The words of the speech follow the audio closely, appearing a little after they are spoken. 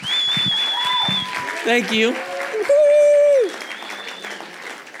Thank you.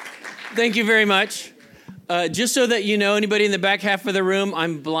 Thank you very much. Just so that you know, anybody in the back half of the room,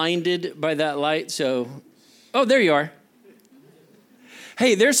 I'm blinded by that light. So, oh, there you are.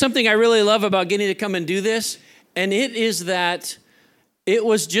 Hey, there's something I really love about getting to come and do this. And it is that it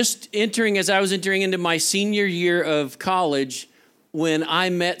was just as I was entering into my senior year of college, when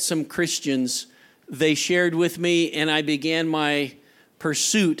I met some Christians, they shared with me and I began my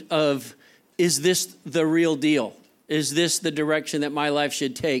pursuit of, is this the real deal? Is this the direction that my life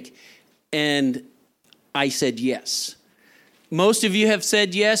should take? And I said yes. Most of you have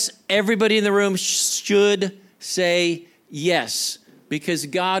said yes. Everybody in the room should say yes, because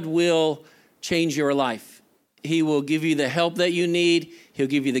God will change your life. He will give you the help that you need. He'll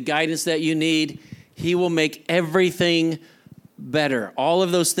give you the guidance that you need. He will make everything better. All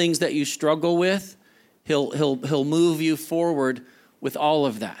of those things that you struggle with, he'll move you forward with all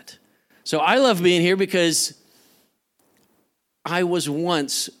of that. So I love being here because I was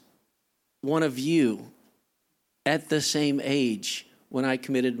once one of you at the same age when I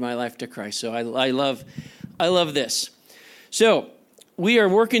committed my life to Christ. So I love this. So we are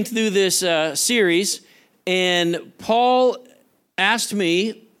working through this series, and Paul asked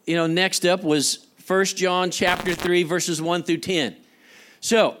me, next up was 1 John chapter 3, verses 1 through 10.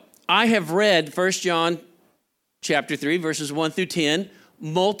 So I have read 1 John chapter 3, verses 1 through 10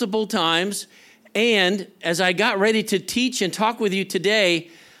 multiple times. And as I got ready to teach and talk with you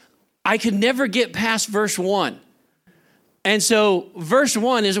today, I could never get past verse 1. And so verse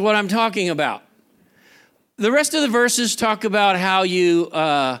 1 is what I'm talking about. The rest of the verses talk about how you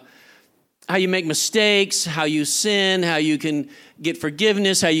make mistakes, how you sin, how you can get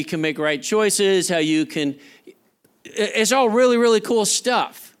forgiveness, how you can make right choices, it's all really, really cool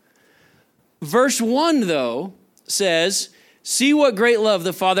stuff. Verse 1, though, says, "See what great love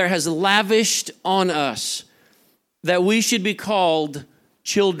the Father has lavished on us, that we should be called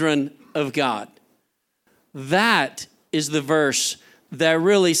children of God." That is the verse that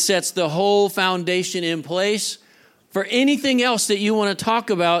really sets the whole foundation in place for anything else that you want to talk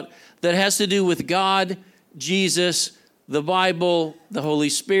about that has to do with God, Jesus, the Bible, the Holy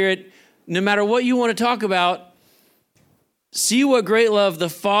Spirit. No matter what you want to talk about, see what great love the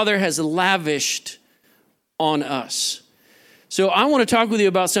Father has lavished on us. So I want to talk with you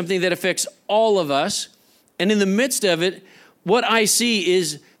about something that affects all of us. And in the midst of it, what I see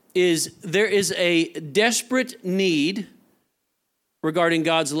is there is a desperate need regarding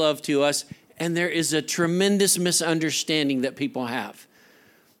God's love to us, and there is a tremendous misunderstanding that people have.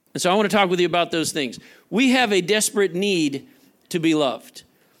 And so I want to talk with you about those things. We have a desperate need to be loved.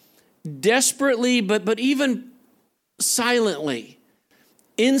 Desperately, but even silently.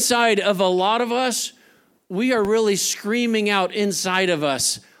 Inside of a lot of us, we are really screaming out inside of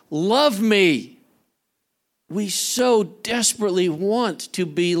us, "Love me." We so desperately want to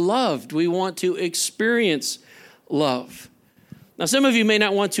be loved. We want to experience love. Now, some of you may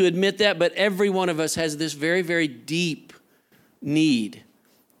not want to admit that, but every one of us has this very, very deep need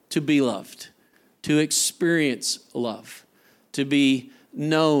to be loved, to experience love, to be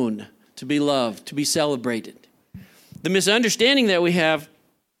known, to be loved, to be celebrated. The misunderstanding that we have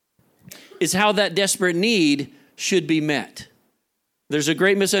is how that desperate need should be met. There's a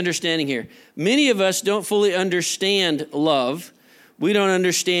great misunderstanding here. Many of us don't fully understand love. We don't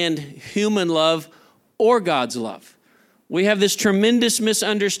understand human love or God's love. We have this tremendous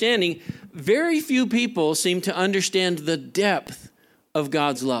misunderstanding. Very few people seem to understand the depth of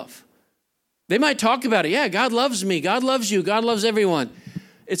God's love. They might talk about it. Yeah, God loves me. God loves you. God loves everyone.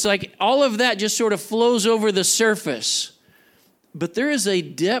 It's like all of that just sort of flows over the surface. But there is a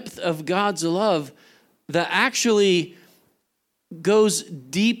depth of God's love that actually goes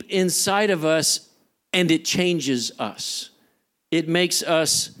deep inside of us, and it changes us. It makes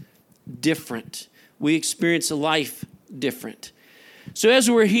us different. We experience life different. So as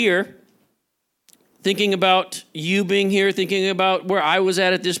we're here, thinking about you being here, thinking about where I was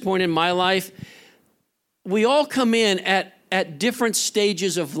at this point in my life, we all come in at different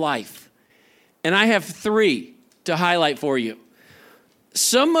stages of life. And I have 3 to highlight for you.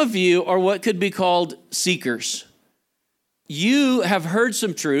 Some of you are what could be called seekers. You have heard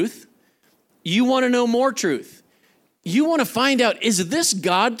some truth. You want to know more truth. You want to find out, is this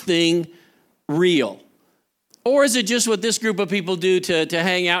God thing real? Or is it just what this group of people do to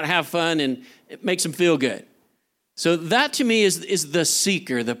hang out, have fun, and it makes them feel good? So that to me is the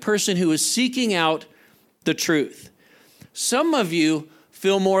seeker, the person who is seeking out the truth. Some of you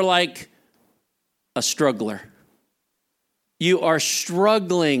feel more like a struggler. You are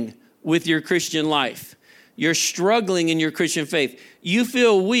struggling with your Christian life. You're struggling in your Christian faith. You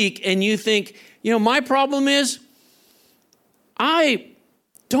feel weak and you think, My problem is I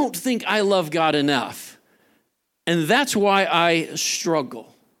don't think I love God enough. And that's why I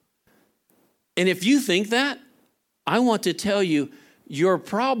struggle. And if you think that, I want to tell you, your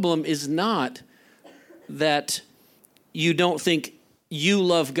problem is not that you don't think you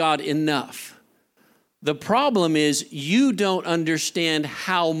love God enough. The problem is you don't understand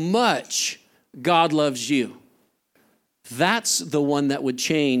how much God loves you. That's the one that would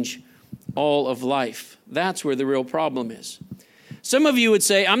change all of life. That's where the real problem is. Some of you would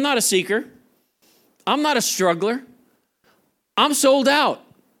say, I'm not a seeker. I'm not a struggler. I'm sold out.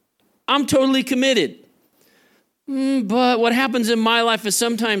 I'm totally committed. But what happens in my life is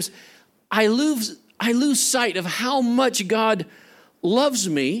sometimes I lose sight of how much God loves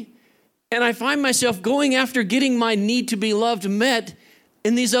me, and I find myself going after getting my need to be loved met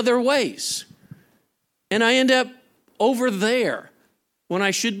in these other ways. And I end up over there when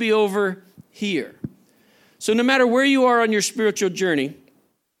I should be over here. So no matter where you are on your spiritual journey,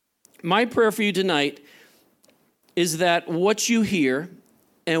 my prayer for you tonight is that what you hear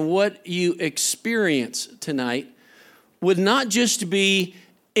and what you experience tonight would not just be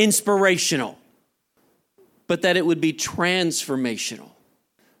inspirational, but that it would be transformational.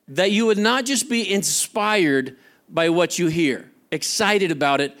 That you would not just be inspired by what you hear, excited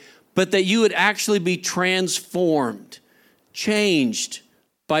about it, but that you would actually be transformed, changed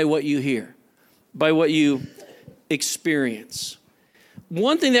by what you hear, by what you experience.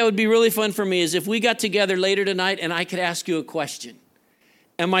 One thing that would be really fun for me is if we got together later tonight and I could ask you a question.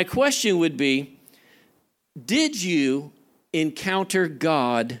 And my question would be, did you encounter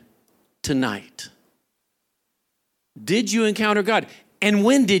God tonight? Did you encounter God? And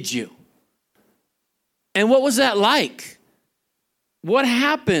when did you? And what was that like? What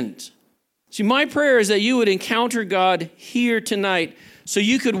happened? See, my prayer is that you would encounter God here tonight so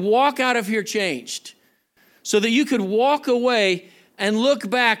you could walk out of here changed, so that you could walk away and look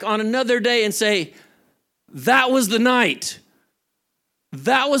back on another day and say, that was the night.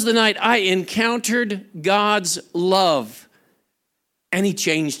 That was the night I encountered God's love, and he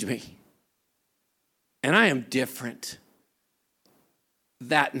changed me. And I am different.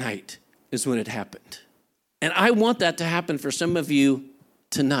 That night is when it happened. And I want that to happen for some of you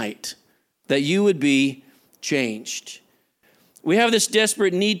tonight, that you would be changed. We have this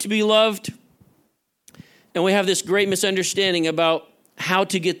desperate need to be loved, and we have this great misunderstanding about how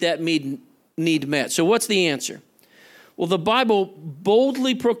to get that need met. So what's the answer? Well, the Bible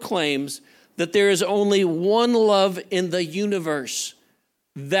boldly proclaims that there is only one love in the universe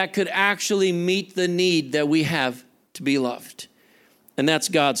that could actually meet the need that we have to be loved. And that's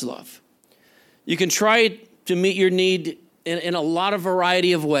God's love. You can try to meet your need in a lot of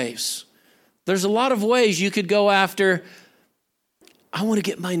variety of ways. There's a lot of ways you could go after, I want to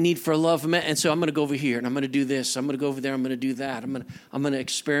get my need for love met, and so I'm going to go over here, and I'm going to do this. I'm going to go over there. I'm going to do that. I'm going to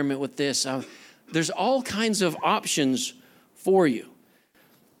experiment with this. There's all kinds of options for you.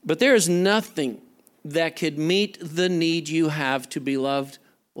 But there is nothing that could meet the need you have to be loved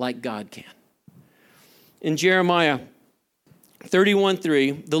like God can. In Jeremiah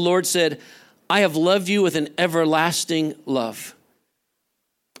 31:3, the Lord said, I have loved you with an everlasting love.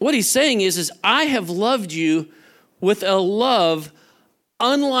 What he's saying is I have loved you with a love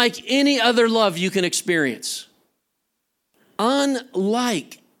unlike any other love you can experience.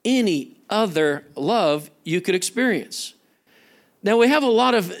 Unlike any other love you could experience. Now, we have a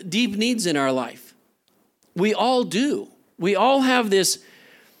lot of deep needs in our life. We all do. We all have this.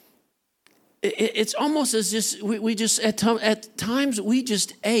 It's almost as just, we just, at times, we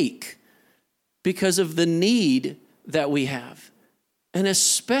just ache because of the need that we have. And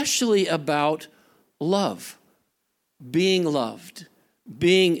especially about love, being loved,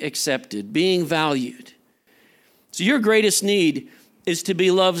 being accepted, being valued. So your greatest need is to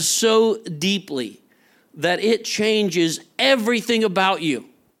be loved so deeply that it changes everything about you.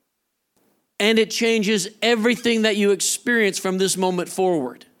 And it changes everything that you experience from this moment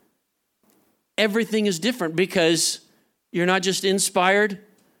forward. Everything is different because you're not just inspired,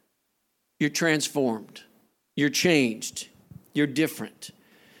 you're transformed, you're changed, you're different.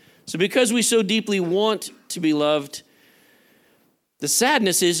 So because we so deeply want to be loved, the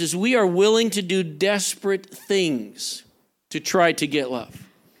sadness is we are willing to do desperate things to try to get love.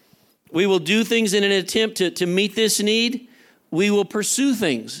 We will do things in an attempt to meet this need. We will pursue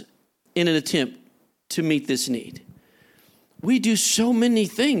things in an attempt to meet this need. We do so many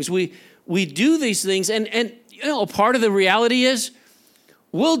things. We do these things, and a part of the reality is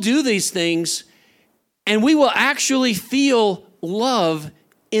we'll do these things and we will actually feel love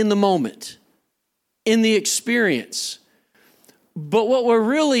in the moment, in the experience. But what we're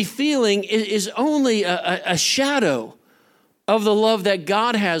really feeling is only a shadow of the love that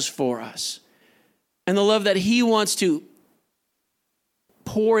God has for us and the love that he wants to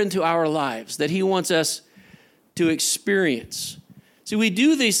pour into our lives, that he wants us to experience. See, we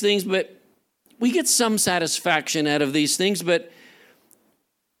do these things, but we get some satisfaction out of these things, but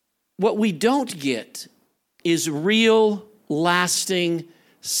what we don't get is real, lasting,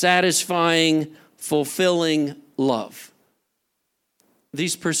 satisfying, fulfilling love.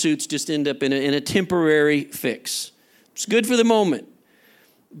 These pursuits just end up in a temporary fix. It's good for the moment,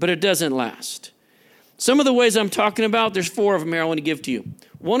 but it doesn't last. Some of the ways I'm talking about, there's 4 of them here I want to give to you.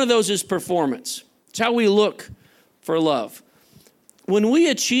 One of those is performance. It's how we look for love. When we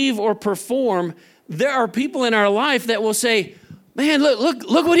achieve or perform, there are people in our life that will say, man, look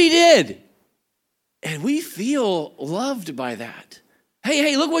what he did. And we feel loved by that.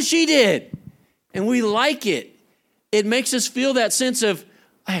 Hey, look what she did. And we like it. It makes us feel that sense of,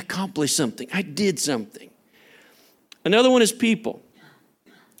 I accomplished something. I did something. Another one is people.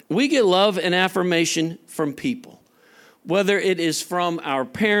 We get love and affirmation from people, whether it is from our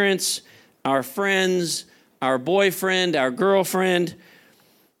parents, our friends, our boyfriend, our girlfriend.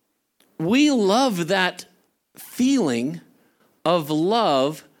 We love that feeling of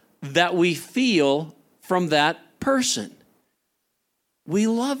love that we feel from that person. We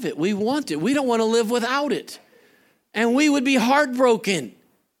love it. We want it. We don't want to live without it. And we would be heartbroken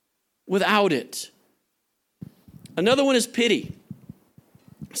without it. Another one is pity.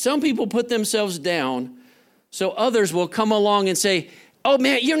 Some people put themselves down so others will come along and say, oh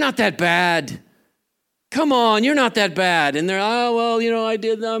man, you're not that bad. Come on, you're not that bad. And they're, oh, well, I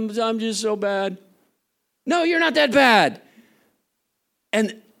did, I'm just so bad. No, you're not that bad.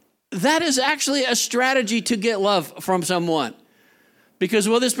 And that is actually a strategy to get love from someone. Because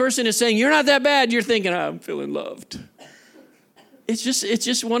while this person is saying, you're not that bad, you're thinking, I'm feeling loved. It's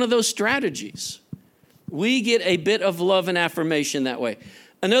just one of those strategies. We get a bit of love and affirmation that way.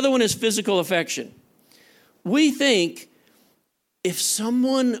 Another one is physical affection. We think if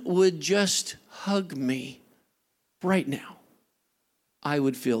someone would just hug me right now, I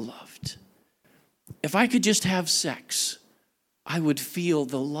would feel loved. If I could just have sex, I would feel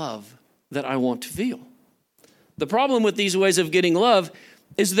the love that I want to feel. The problem with these ways of getting love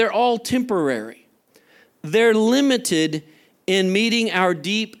is they're all temporary. They're limited in meeting our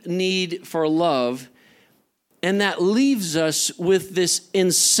deep need for love, and that leaves us with this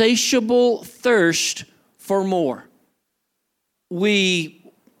insatiable thirst for more.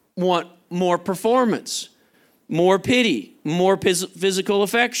 We want more performance, more pity, more physical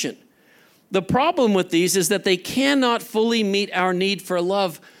affection. The problem with these is that they cannot fully meet our need for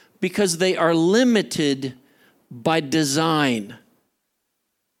love because they are limited by design.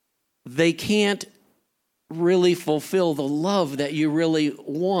 They can't really fulfill the love that you really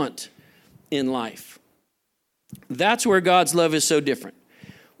want in life. That's where God's love is so different.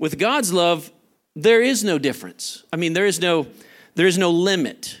 With God's love, there is no difference. I mean, there is no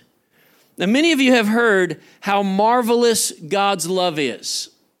limit. Now, many of you have heard how marvelous God's love is,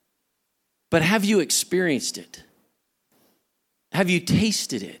 but have you experienced it? Have you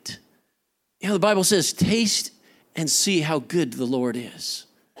tasted it? The Bible says, taste and see how good the Lord is.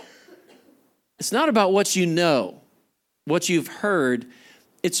 It's not about what you know, what you've heard.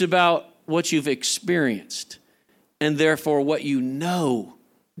 It's about what you've experienced, and therefore what you know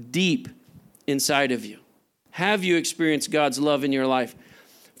deep inside of you. Have you experienced God's love in your life?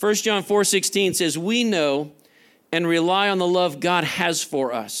 1 John 4:16 says, we know and rely on the love God has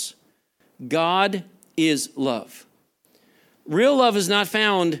for us. God is love. Real love is not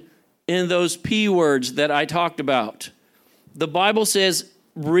found in those P words that I talked about. The Bible says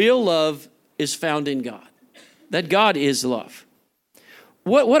real love is found in God, that God is love.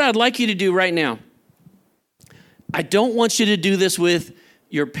 What I'd like you to do right now, I don't want you to do this with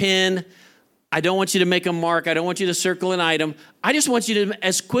your pen. I don't want you to make a mark. I don't want you to circle an item. I just want you to,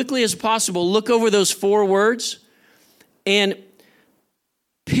 as quickly as possible, look over those 4 words and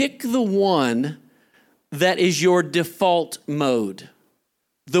pick the one that is your default mode,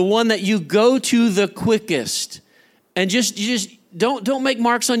 the one that you go to the quickest, and just don't make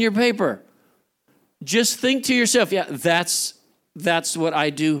marks on your paper. Just think to yourself, yeah, that's what I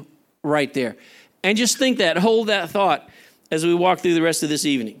do right there. And just think that, hold that thought as we walk through the rest of this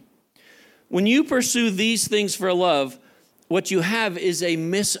evening. When you pursue these things for love, what you have is a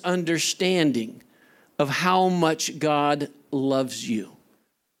misunderstanding of how much God loves you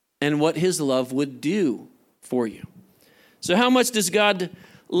and what his love would do for you. So how much does God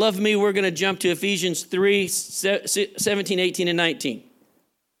love me? We're going to jump to Ephesians 3, 17, 18, and 19.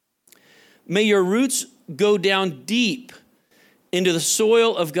 May your roots go down deep into the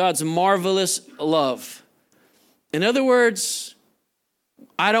soil of God's marvelous love. In other words,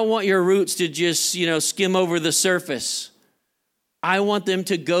 I don't want your roots to just, skim over the surface. I want them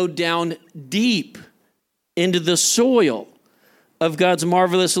to go down deep into the soil of God's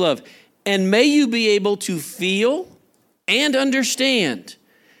marvelous love. And may you be able to feel and understand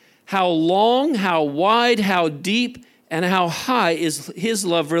how long, how wide, how deep, and how high his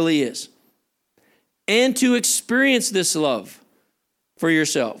love really is. And to experience this love for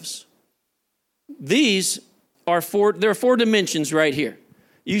yourselves. There are four dimensions right here.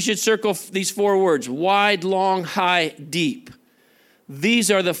 You should circle these 4 words: wide, long, high, deep. These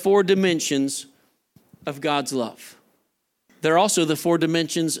are the 4 dimensions of God's love. They're also the 4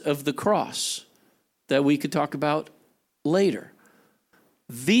 dimensions of the cross that we could talk about later.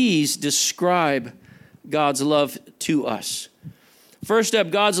 These describe God's love to us. First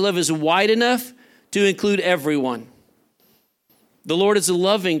up, God's love is wide enough to include everyone. The Lord is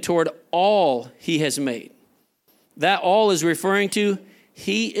loving toward all he has made. That all is referring to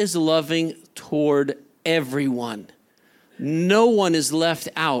he is loving toward everyone. No one is left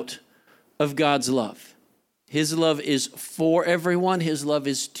out of God's love. His love is for everyone. His love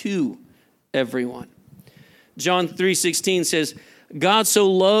is to everyone. John 3:16 says, God so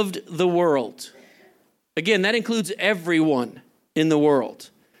loved the world. Again, that includes everyone in the world.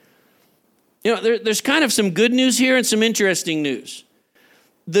 There's kind of some good news here and some interesting news.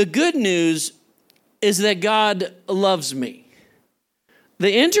 The good news is that God loves me.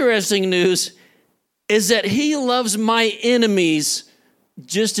 The interesting news is that he loves my enemies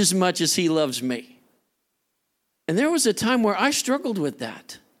just as much as he loves me. And there was a time where I struggled with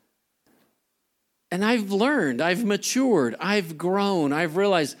that. And I've learned, I've matured, I've grown, I've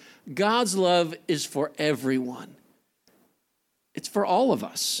realized God's love is for everyone. It's for all of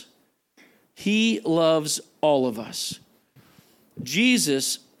us. He loves all of us.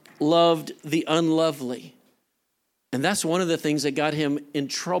 Jesus loved the unlovely. And that's one of the things that got him in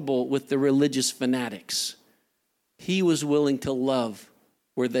trouble with the religious fanatics. He was willing to love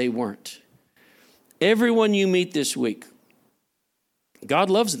where they weren't. Everyone you meet this week, God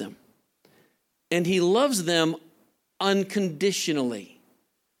loves them. And he loves them unconditionally,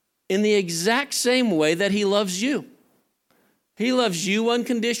 in the exact same way that he loves you. He loves you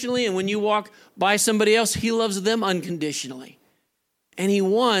unconditionally, and when you walk by somebody else, he loves them unconditionally. And he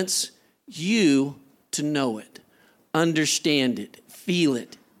wants you to know it, understand it, feel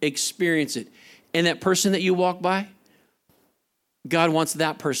it, experience it. And that person that you walk by, God wants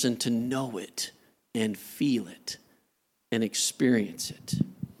that person to know it and feel it and experience it.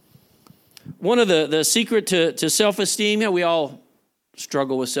 One of the secret to self-esteem, we all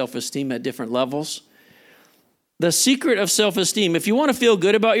struggle with self-esteem at different levels. The secret of self-esteem, if you want to feel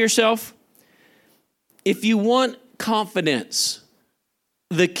good about yourself, if you want confidence,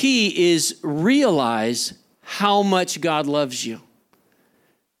 the key is realize how much God loves you.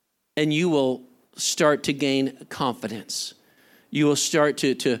 And you will start to gain confidence. You will start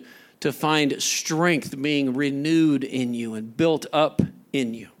to find strength being renewed in you and built up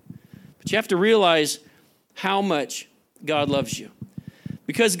in you. But you have to realize how much God loves you.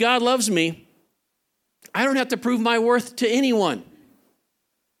 Because God loves me, I don't have to prove my worth to anyone.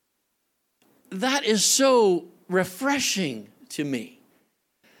 That is so refreshing to me.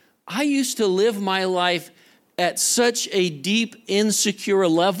 I used to live my life at such a deep, insecure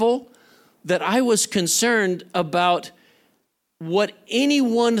level that I was concerned about what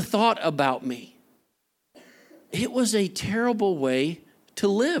anyone thought about me. It was a terrible way to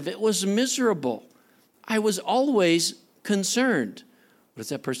live. It was miserable. I was always concerned. What is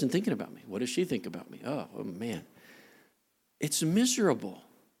that person thinking about me? What does she think about me? Oh man. It's miserable.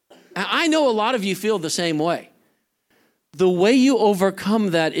 I know a lot of you feel the same way. The way you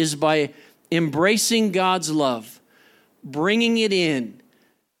overcome that is by embracing God's love, bringing it in,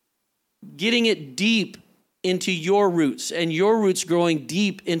 getting it deep into your roots, and your roots growing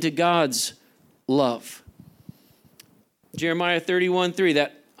deep into God's love. Jeremiah 31:3,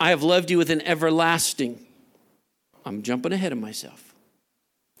 that I have loved you with an everlasting. I'm jumping ahead of myself.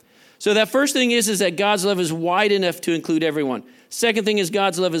 So that first thing is that God's love is wide enough to include everyone. Second thing is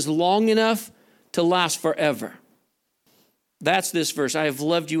God's love is long enough to last forever. That's this verse. I have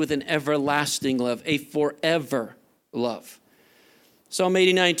loved you with an everlasting love, a forever love. Psalm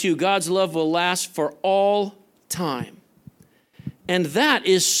 89:2, God's love will last for all time. And that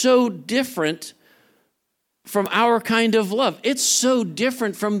is so different from our kind of love. It's so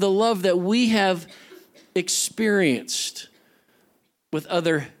different from the love that we have experienced with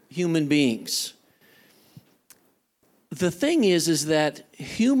other human beings. The thing is that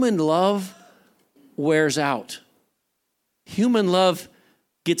human love wears out. Human love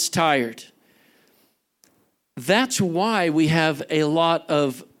gets tired. That's why we have a lot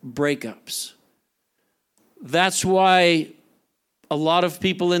of breakups. That's why a lot of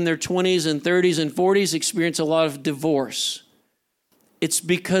people in their 20s and 30s and 40s experience a lot of divorce. It's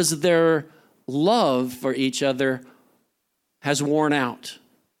because their love for each other has worn out.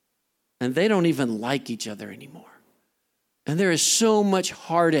 And they don't even like each other anymore. And there is so much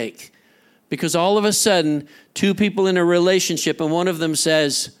heartache because all of a sudden, two people in a relationship and one of them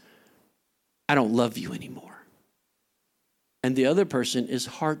says, I don't love you anymore. And the other person is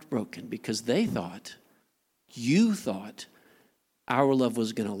heartbroken because you thought our love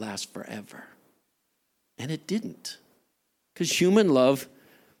was going to last forever. And it didn't. Because human love,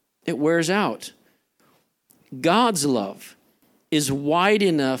 it wears out. God's love is wide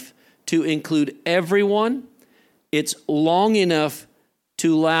enough to include everyone. It's long enough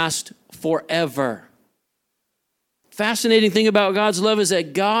to last forever. Fascinating thing about God's love is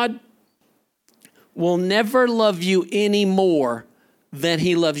that God will never love you any more than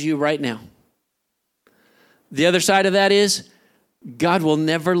he loves you right now. The other side of that is God will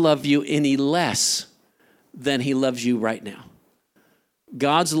never love you any less than he loves you right now.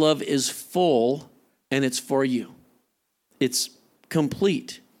 God's love is full and it's for you. It's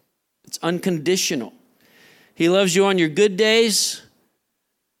complete. It's unconditional. He loves you on your good days.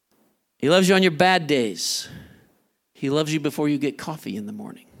 He loves you on your bad days. He loves you before you get coffee in the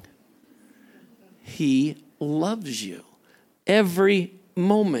morning. He loves you every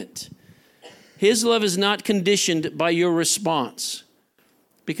moment. His love is not conditioned by your response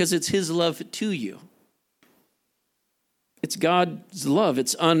because it's his love to you. It's God's love.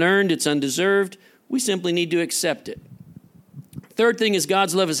 It's unearned. It's undeserved. We simply need to accept it. Third thing is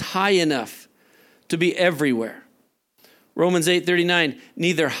God's love is high enough to be everywhere. Romans 8:39,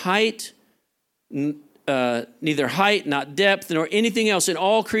 neither height, not depth, nor anything else in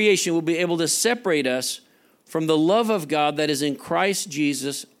all creation will be able to separate us from the love of God that is in Christ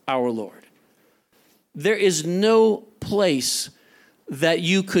Jesus our Lord. There is no place that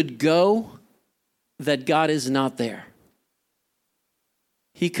you could go that God is not there.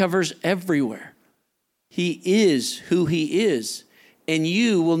 He covers everywhere. He is who he is, and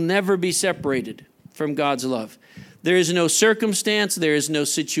you will never be separated from God's love. There is no circumstance, there is no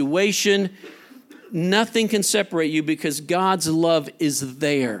situation, nothing can separate you because God's love is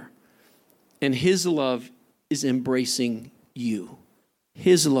there, and his love is embracing you.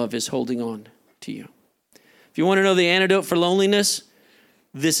 His love is holding on to you. If you want to know the antidote for loneliness,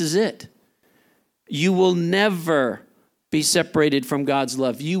 this is it. You will never be separated from God's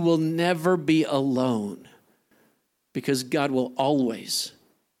love. You will never be alone because God will always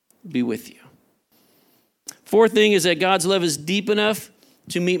be with you. Fourth thing is that God's love is deep enough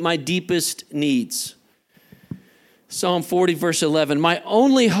to meet my deepest needs. Psalm 40, verse 11, my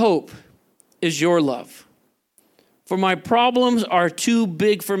only hope is your love. For my problems are too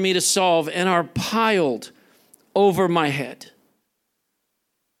big for me to solve and are piled over my head.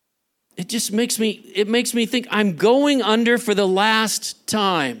 It makes me think I'm going under for the last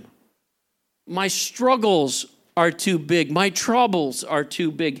time. My struggles are too big. My troubles are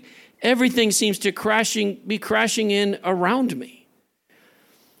too big. Everything seems to be crashing in around me.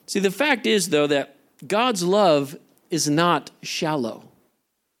 See, the fact is, though, that God's love is not shallow.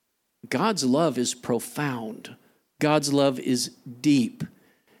 God's love is profound. God's love is deep.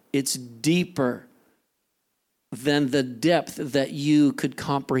 It's deeper than the depth that you could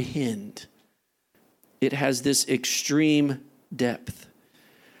comprehend. It has this extreme depth.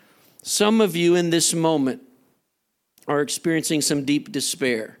 Some of you in this moment are experiencing some deep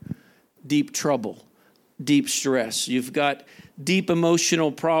despair, deep trouble, deep stress. You've got deep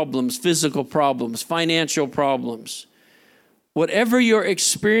emotional problems, physical problems, financial problems. Whatever you're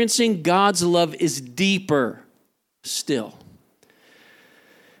experiencing, God's love is deeper still.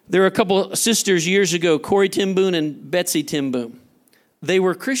 There were a couple sisters years ago, Corrie ten Boom and Betsy ten Boom. They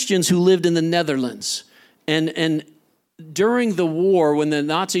were Christians who lived in the Netherlands. And during the war, when the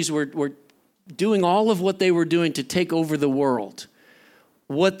Nazis were doing all of what they were doing to take over the world,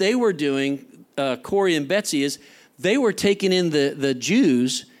 what they were doing, Corrie and Betsy, is they were taking in the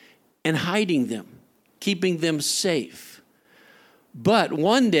Jews and hiding them, keeping them safe. But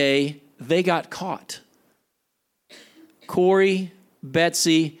one day, they got caught. Corrie,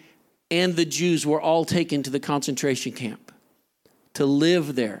 Betsy, and the Jews were all taken to the concentration camp to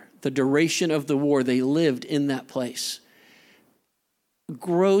live there. The duration of the war, they lived in that place.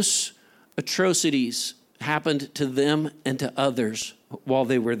 Gross atrocities happened to them and to others while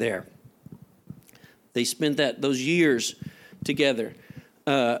they were there. They spent those years together.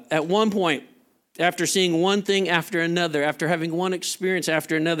 At one point, after seeing one thing after another, after having one experience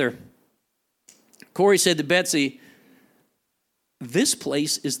after another, Corey said to Betsy, "This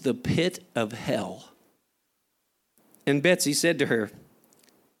place is the pit of hell." And Betsy said to her,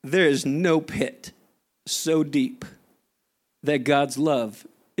 "There is no pit so deep that God's love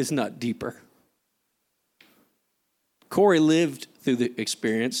is not deeper." Corey lived through the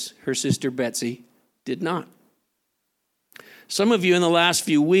experience. Her sister Betsy did not. Some of you in the last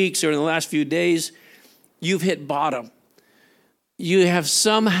few weeks or in the last few days, you've hit bottom. You have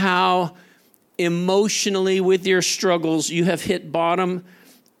somehow emotionally with your struggles, you have hit bottom.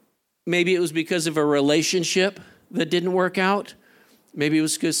 Maybe it was because of a relationship that didn't work out. Maybe it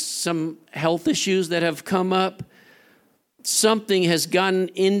was because some health issues that have come up. Something has gotten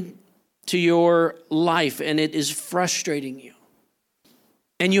into your life and it is frustrating you.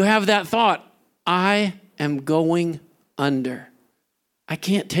 And you have that thought, I am going under. I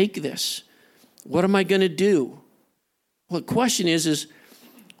can't take this. What am I going to do? Well, the question is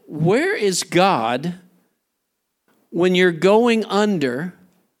where is God when you're going under?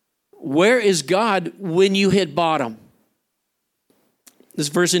 Where is God when you hit bottom? This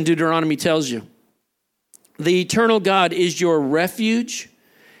verse in Deuteronomy tells you, the eternal God is your refuge,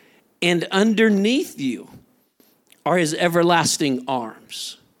 and underneath you are his everlasting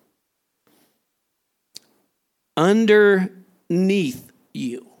arms. Underneath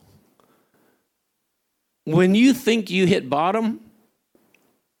you. When you think you hit bottom,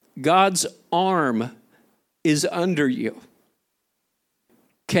 God's arm is under you,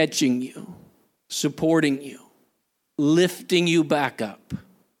 catching you, supporting you, lifting you back up.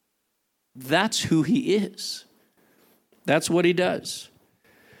 That's who he is. That's what he does.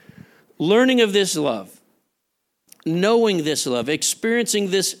 Learning of this love, knowing this love,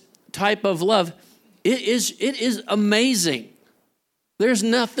 experiencing this type of love, it is amazing. There's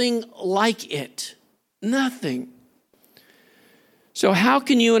nothing like it. Nothing. So how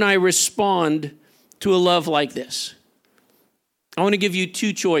can you and I respond to a love like this? I want to give you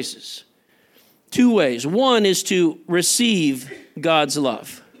two choices, two ways. One is to receive God's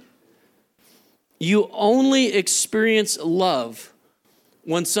love. You only experience love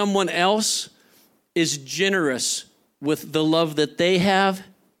when someone else is generous with the love that they have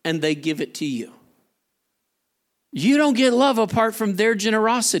and they give it to you. You don't get love apart from their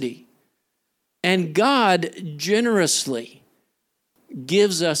generosity. And God generously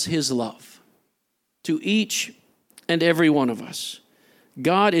gives us his love to each and every one of us.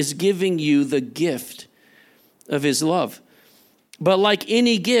 God is giving you the gift of his love. But like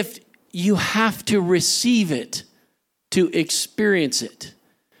any gift, you have to receive it to experience it.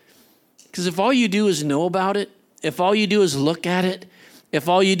 Because if all you do is know about it, if all you do is look at it, if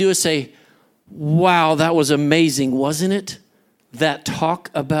all you do is say, wow, that was amazing, wasn't it? That talk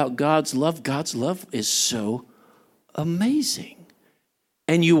about God's love is so amazing.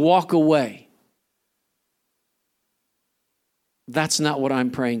 And you walk away. That's not what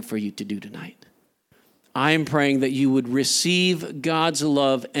I'm praying for you to do tonight. I am praying that you would receive God's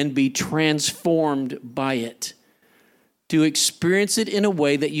love and be transformed by it, to experience it in a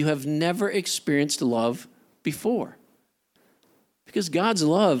way that you have never experienced love before. Because God's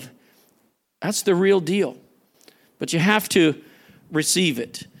love, that's the real deal. But you have to receive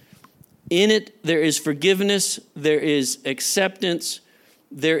it. In it, there is forgiveness, there is acceptance,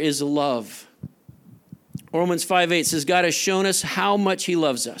 there is love. Romans 5:8 says, God has shown us how much he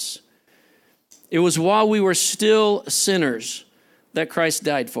loves us. It was while we were still sinners that Christ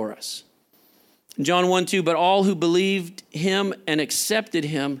died for us. John 1:2, but all who believed him and accepted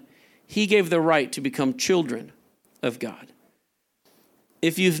him, he gave the right to become children of God.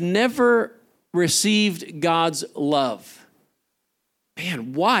 If you've never received God's love,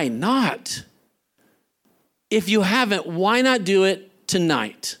 man, why not? If you haven't, why not do it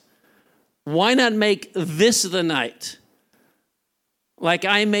tonight? Why not make this the night? Like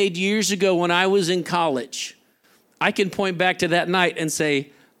I made years ago when I was in college. I can point back to that night and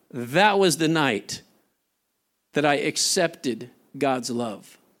say, that was the night that I accepted God's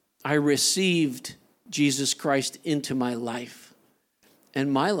love. I received Jesus Christ into my life.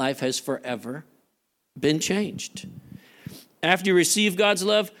 And my life has forever been changed. After you receive God's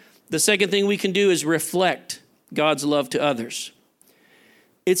love, the second thing we can do is reflect God's love to others.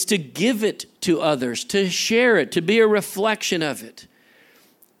 It's to give it to others, to share it, to be a reflection of it.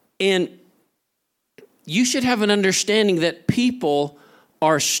 And you should have an understanding that people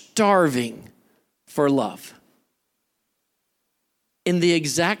are starving for love. In the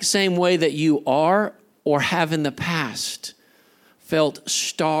exact same way that you are or have in the past felt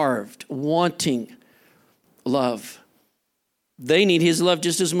starved, wanting love. They need his love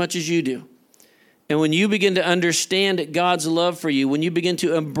just as much as you do. And when you begin to understand God's love for you, when you begin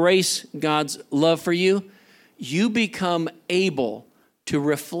to embrace God's love for you, you become able to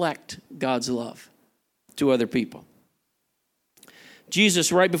reflect God's love to other people.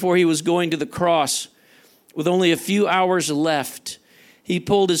 Jesus, right before he was going to the cross, with only a few hours left, he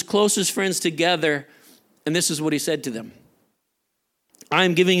pulled his closest friends together, and this is what he said to them. I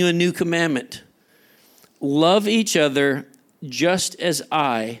am giving you a new commandment. Love each other just as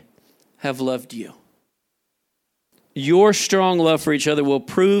I have loved you. Your strong love for each other will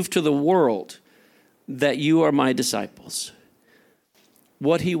prove to the world that you are my disciples.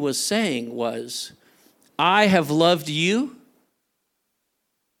 What he was saying was, I have loved you.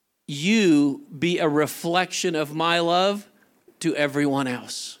 You be a reflection of my love to everyone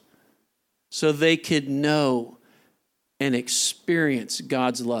else, so they could know and experience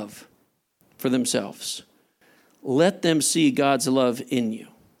God's love for themselves. Let them see God's love in you.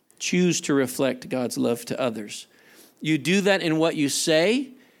 Choose to reflect God's love to others. You do that in what you say,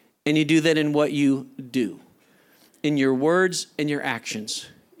 and you do that in what you do. In your words and your actions,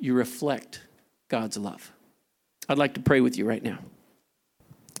 you reflect God's love. I'd like to pray with you right now.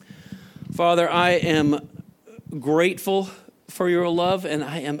 Father, I am grateful for your love, and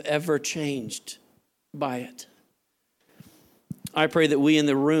I am ever changed by it. I pray that we in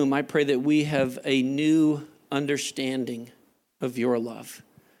the room, I pray that we have a new understanding of your love,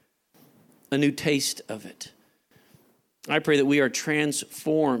 a new taste of it. I pray that we are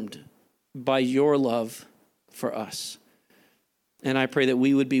transformed by your love for us. And I pray that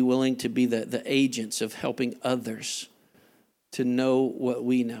we would be willing to be the agents of helping others to know what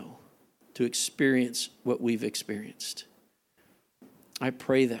we know, to experience what we've experienced. I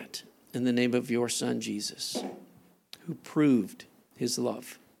pray that in the name of your Son, Jesus, who proved his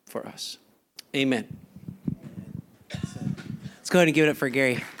love for us. Amen. Let's go ahead and give it up for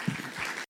Gary.